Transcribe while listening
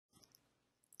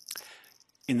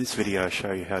In this video, I'll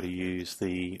show you how to use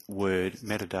the Word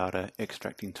metadata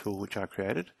extracting tool which I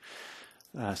created.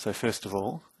 So first of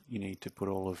all, you need to put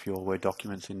all of your Word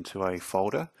documents into a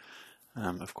folder.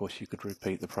 Of course, you could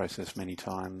repeat the process many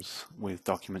times with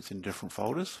documents in different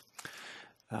folders.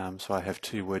 So I have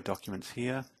two Word documents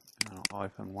here, and I'll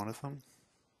open one of them.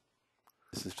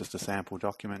 This is just a sample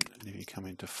document, and if you come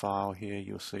into File here,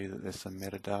 you'll see that there's some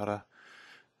metadata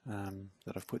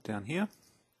that I've put down here.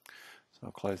 So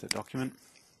I'll close that document.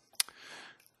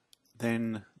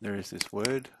 Then there is this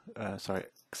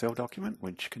Excel document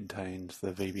which contains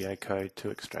the VBA code to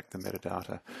extract the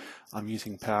metadata. I'm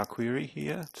using Power Query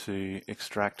here to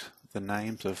extract the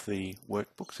names of the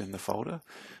workbooks in the folder.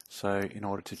 So in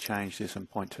order to change this and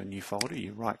point to a new folder,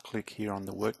 you right click here on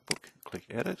the workbook, click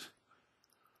Edit,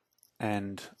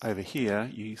 and over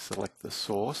here you select the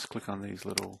source, click on these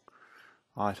little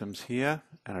items here,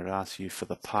 and it asks you for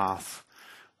the path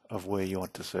of where you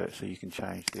want to search. So you can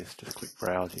change this, just click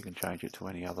Browse, you can change it to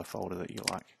any other folder that you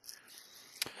like.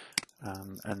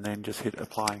 And then just hit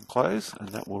Apply and Close, and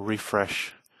that will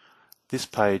refresh this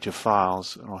page of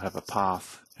files, and it'll have a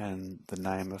path and the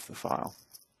name of the file.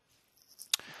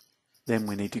 Then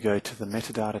we need to go to the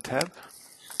Metadata tab,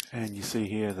 and you see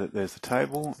here that there's a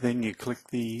table. Then you click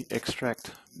the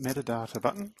Extract Metadata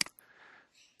button,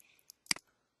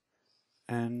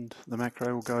 and the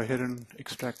macro will go ahead and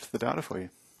extract the data for you.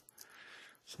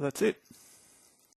 So that's it.